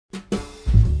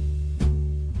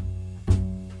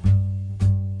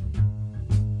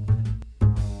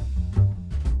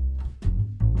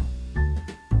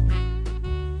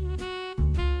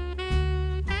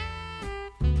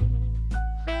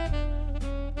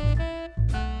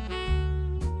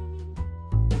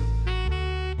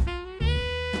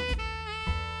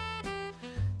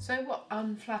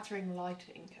unflattering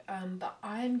lighting, but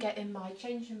I am getting my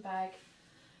changing bag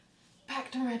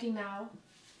packed and ready now.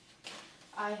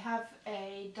 I have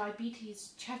a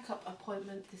diabetes checkup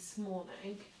appointment this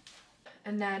morning,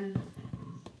 and then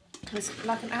it's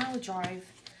like an hour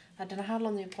drive. I don't know how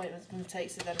long the appointment's going to take,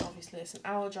 so then obviously it's an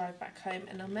hour drive back home,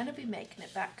 and I'm meant to be making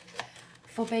it back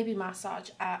for baby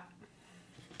massage at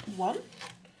 1.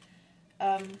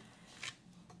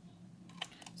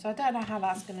 So I don't know how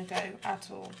that's going to go at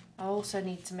all. I also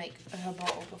need to make her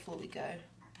bottle before we go.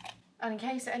 And in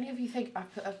case any of you think I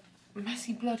put a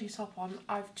messy bloody top on,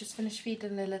 I've just finished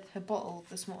feeding Lilith her bottle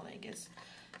this morning. It's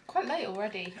quite late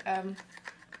already.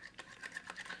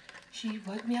 She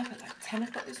woke me up at like 10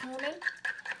 o'clock this morning.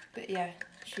 But yeah,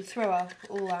 she threw up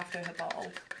all after her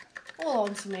bottle. All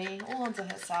onto me, all onto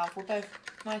herself. We're both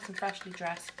nice and freshly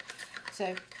dressed.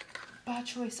 So, bad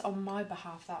choice on my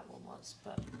behalf that one was,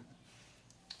 but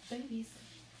babies.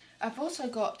 I've also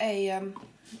got a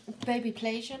baby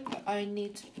Playsian that I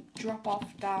need to drop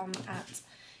off down at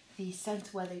the centre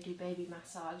where they do baby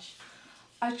massage.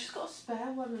 I just got a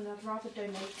spare one and I'd rather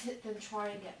donate it than try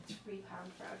and get £3 for it.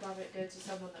 I'd rather it go to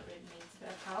someone that really needs a bit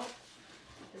of help,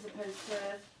 as opposed to,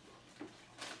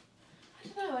 I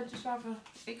don't know, I'd just rather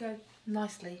it go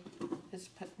nicely.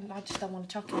 I just don't want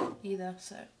to chuck it either,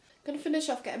 so. I'm going to finish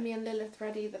off getting me and Lilith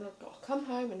ready, then I've got to come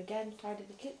home and again tidy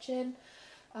the kitchen.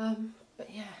 But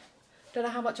yeah, don't know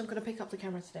how much I'm going to pick up the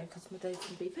camera today because my day's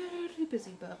going to be very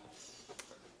busy, but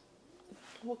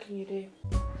what can you do?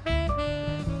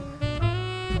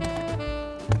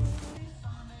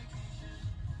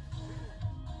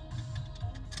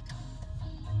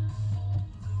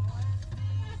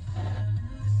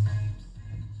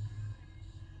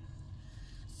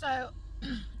 So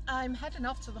I'm heading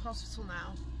off to the hospital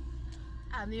now,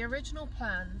 and the original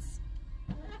plans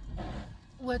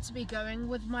were to be going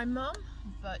with my mum,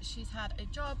 but she's had a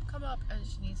job come up and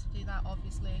she needs to do that,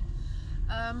 obviously.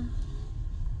 But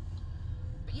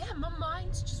yeah, my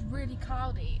mind's just really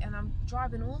cloudy, and I'm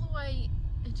driving all the way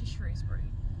into Shrewsbury,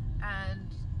 and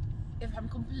if I'm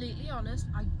completely honest,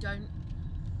 I don't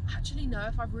actually know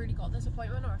if I've really got this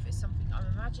appointment or if it's something I'm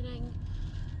imagining.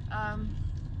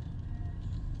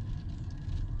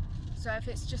 So if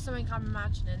it's just something I'm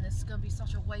imagining, this is going to be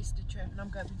such a wasted trip, and I'm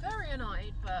going to be very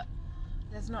annoyed, but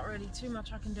there's not really too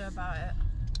much I can do about it.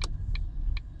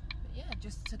 But yeah,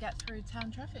 just to get through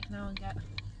town traffic now and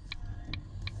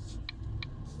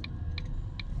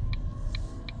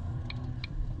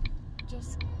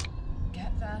just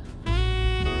get there.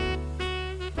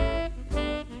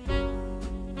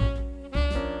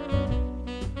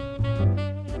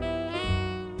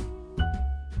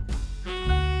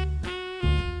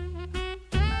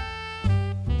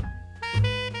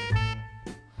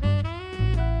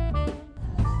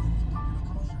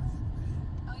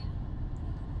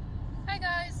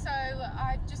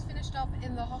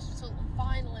 In the hospital and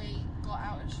finally got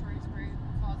out of Shrewsbury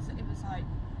because it was like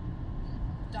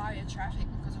dire traffic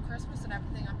because of Christmas and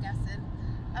everything, I'm guessing.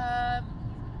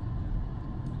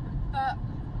 But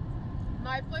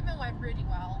my appointment went really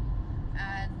well,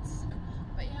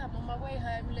 but yeah, I'm on my way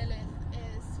home. Lilith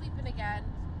is sleeping again,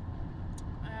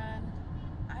 and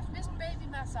I've missed baby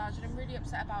massage and I'm really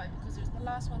upset about it because it was the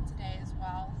last one today as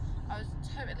well. I was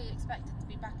totally expected to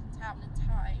be back in town in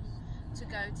time to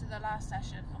go to the last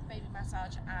session of baby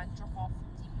massage and drop off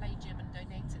the play gym and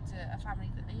donate it to a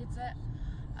family that needs it.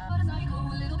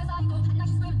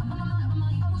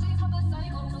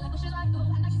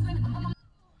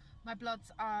 My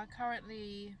bloods are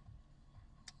currently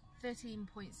 13.0.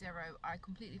 I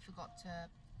completely forgot to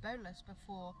bolus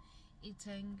before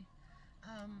eating,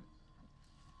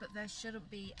 but there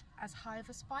shouldn't be as high of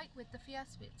a spike with the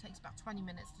Fiesta. It takes about 20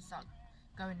 minutes to start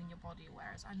going in your body,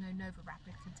 whereas I know Nova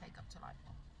Rapid can take up to like,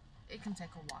 it can take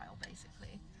a while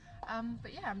basically.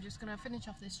 But yeah, I'm just gonna finish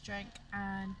off this drink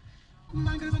and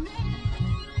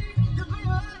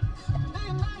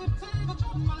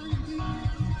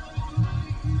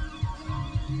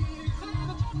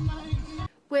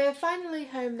we're finally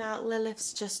home now.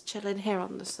 Lilith's just chilling here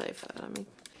on the sofa. I mean,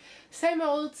 same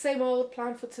old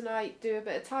plan for tonight. Do a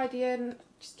bit of tidying,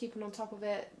 just keeping on top of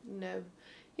it.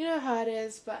 You know how it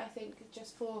is, but I think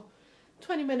just for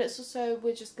 20 minutes or so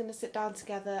we're just going to sit down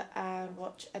together and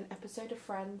watch an episode of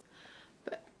Friends.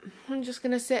 But I'm just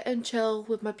going to sit and chill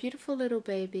with my beautiful little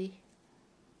baby.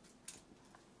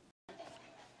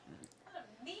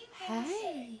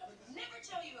 Hey.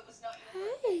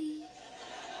 Hey.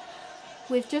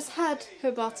 We've just had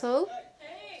her bottle.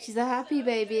 She's a happy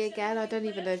baby again. I don't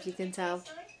even know if you can tell.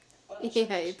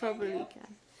 Yeah, you probably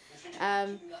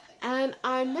can. And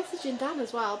I'm messaging Dan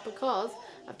as well because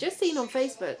I've just seen on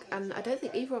Facebook, and I don't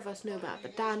think either of us knew about it,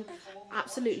 but Dan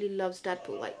absolutely loves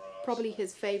Deadpool, like probably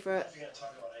his favourite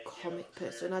comic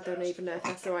person. I don't even know if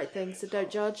that's the right thing, so don't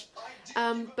judge.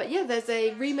 But yeah, there's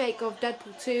a remake of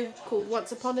Deadpool 2 called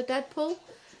Once Upon a Deadpool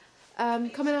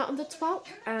coming out on the 12th,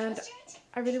 and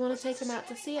I really want to take him out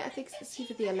to see it. I think it's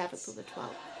either the 11th or the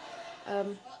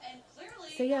 12th.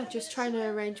 So yeah, just trying to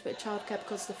arrange a bit of childcare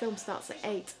because the film starts at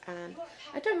 8 and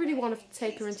I don't really want to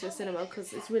take her into a cinema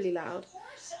because it's really loud.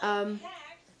 But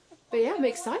yeah, I'm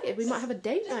excited. We might have a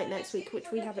date night next week, which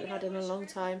we haven't had in a long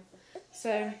time.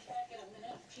 So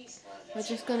we're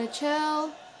just going to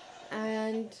chill,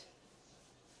 and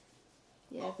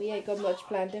yeah, we ain't got much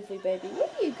planned, have we, baby? Where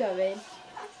are you going?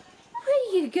 Where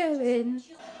are you going?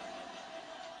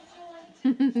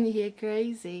 You're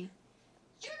crazy.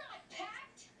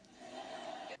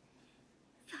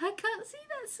 I can't see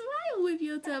that smile with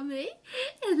your tummy.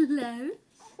 Hello.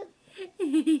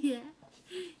 Yeah.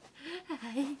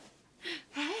 Hey.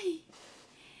 Hey.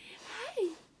 Hey.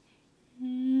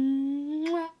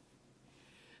 Mwah.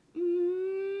 Mwah.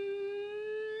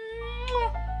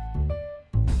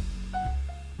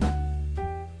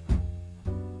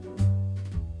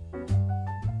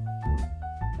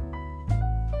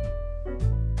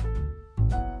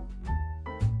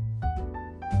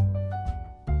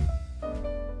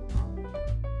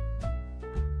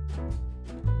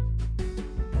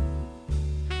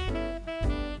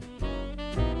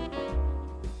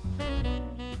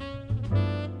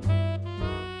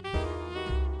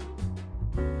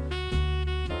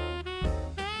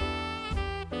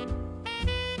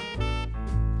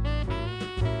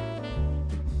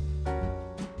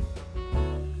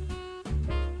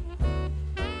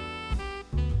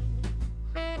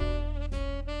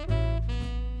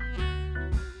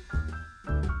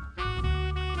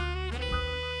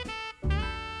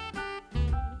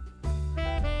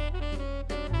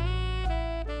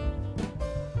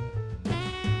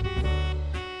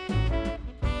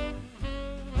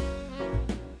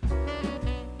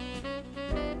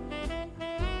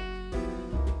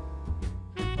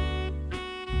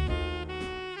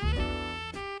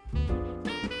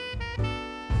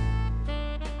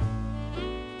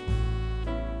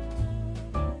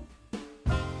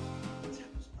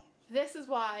 This is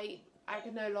why I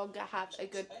can no longer have a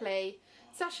good play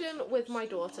session with my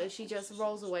daughter. She just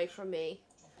rolls away from me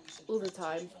all the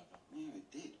time.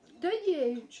 Don't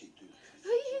you?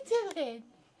 What are you doing?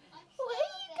 Where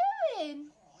are you going?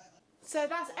 So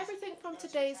that's everything from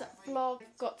today's vlog.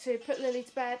 Got to put Lily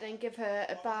to bed and give her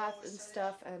a bath and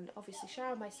stuff, and obviously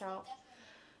shower myself.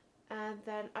 And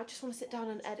then I just want to sit down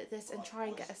and edit this and try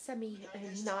and get a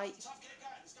semi-night.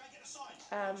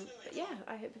 But yeah,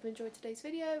 I hope you've enjoyed today's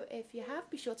video. If you have,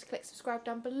 be sure to click subscribe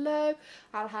down below.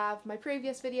 I'll have my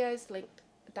previous videos linked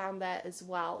down there as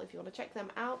well if you want to check them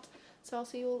out. So I'll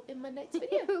see you all in my next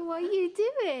video. What are you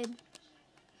doing?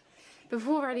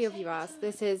 Before any of you ask,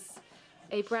 this is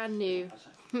a brand new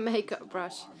makeup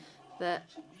brush that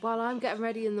while I'm getting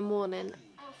ready in the morning,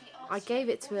 I gave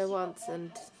it to her once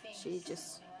and she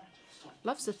just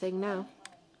loves the thing now.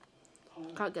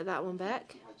 Can't get that one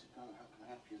back.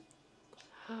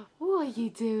 What are you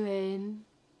doing?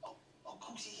 Oh, of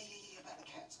course, yeah, about the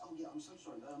cats. Oh, yeah, I'm so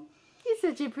sorry. You're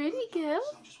such a pretty girl.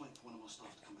 I'm just waiting for one of my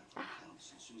staff to come back from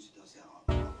accounts. As soon as he does that,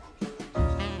 I'll